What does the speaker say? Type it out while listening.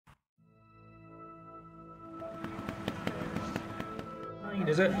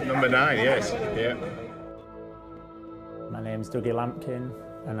Is it? Number 9, yes. Yeah. My name's Dougie Lampkin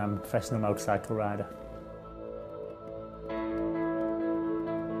and I'm a professional motorcycle rider.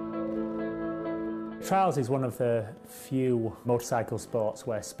 Trials is one of the few motorcycle sports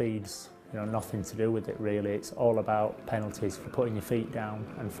where speed's nothing to do with it really. It's all about penalties for putting your feet down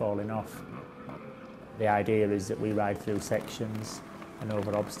and falling off. The idea is that we ride through sections and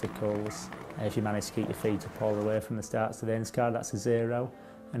over obstacles. And if you manage to keep your feet up all the way from the start to the end card, that's a 0.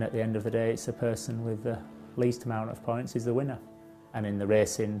 And at the end of the day, it's the person with the least amount of points is the winner. And in the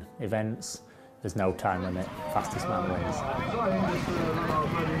racing events, there's no time limit. Fastest man wins.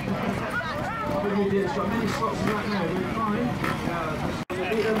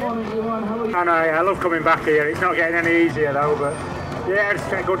 And I love coming back here. It's not getting any easier though, but yeah, just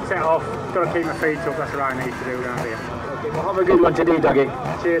get a good set off. Got to keep my feet up. That's what I need to do down here. Okay, well, have a good one today, Dougie.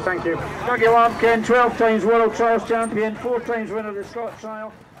 Cheers, thank you. Dougie Lampkin, 12 times World Trials champion, 4 times winner of the Scott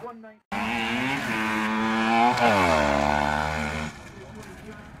Trial. 1 night.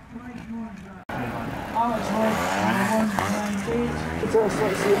 Let's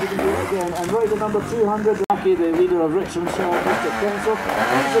see if we can do it again. And rider number 200, Jackie, the leader of Richmond Shire District Council.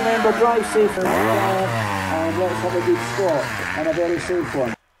 Please remember, drive safe and let's have a good spot and a very safe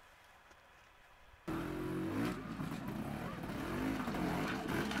one.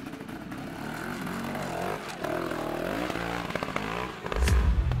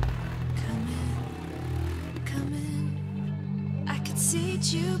 Come in, I can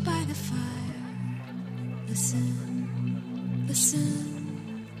seat you by the fire. Listen,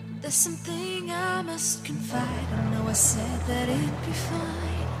 listen, there's something I must confide. I know I said that it'd be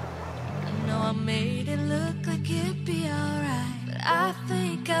fine. I know I made it look like it'd be alright, but I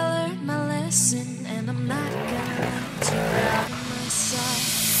think I learned my lesson, and I'm not gonna let you out of my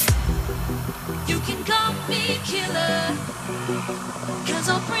sight. You can call me killer, 'cause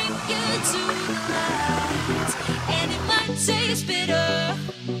I'll bring you to the light. And it might taste bitter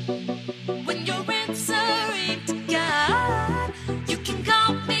when you're answering